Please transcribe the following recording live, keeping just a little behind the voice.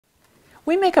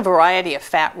We make a variety of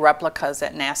fat replicas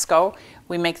at Nasco.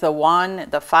 We make the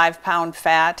 5-pound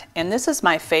fat, and this is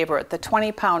my favorite, the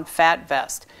 20-pound fat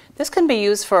vest. This can be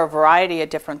used for a variety of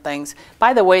different things.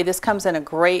 By the way, this comes in a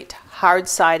great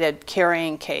hard-sided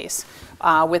carrying case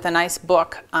with a nice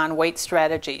book on weight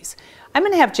strategies. I'm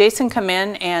going to have Jason come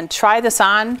in and try this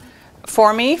on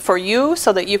for me, for you,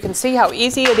 so that you can see how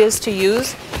easy it is to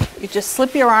use. You just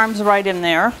slip your arms right in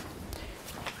there.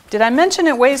 Did I mention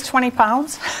it weighs 20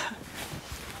 pounds?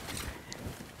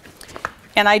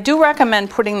 And I do recommend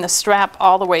putting the strap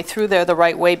all the way through there the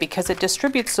right way because it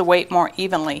distributes the weight more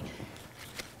evenly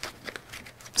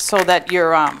so that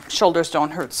your shoulders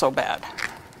don't hurt so bad.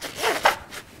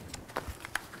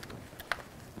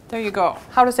 There you go.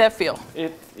 How does that feel?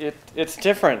 It's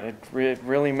different. It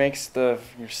really makes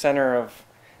your center of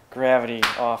gravity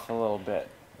off a little bit,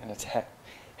 and it's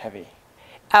heavy.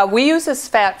 We use this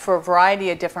fat for a variety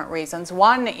of different reasons.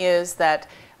 One is that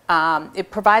it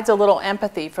provides a little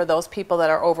empathy for those people that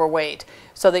are overweight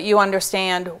so that you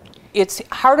understand it's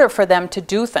harder for them to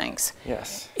do things.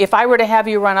 Yes. If I were to have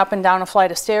you run up and down a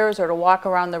flight of stairs or to walk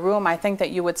around the room, I think that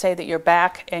you would say that your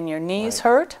back and your knees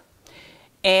hurt.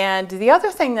 And the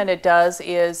other thing that it does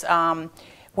is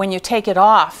when you take it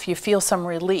off, you feel some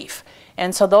relief.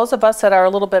 And so those of us that are a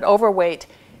little bit overweight,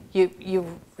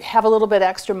 you have a little bit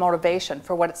extra motivation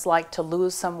for what it's like to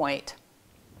lose some weight.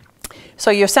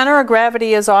 So your center of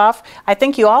gravity is off. I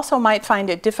think you also might find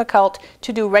it difficult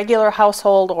to do regular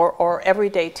household or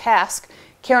everyday tasks.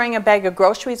 Carrying a bag of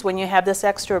groceries when you have this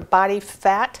extra body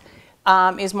fat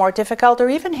is more difficult, or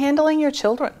even handling your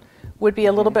children would be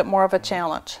a little bit more of a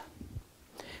challenge.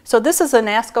 So this is a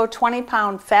Nasco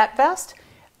 20-pound fat vest,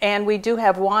 and we do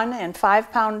have 1- and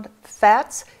 5-pound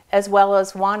fats as well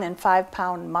as 1- and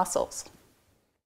 5-pound muscles.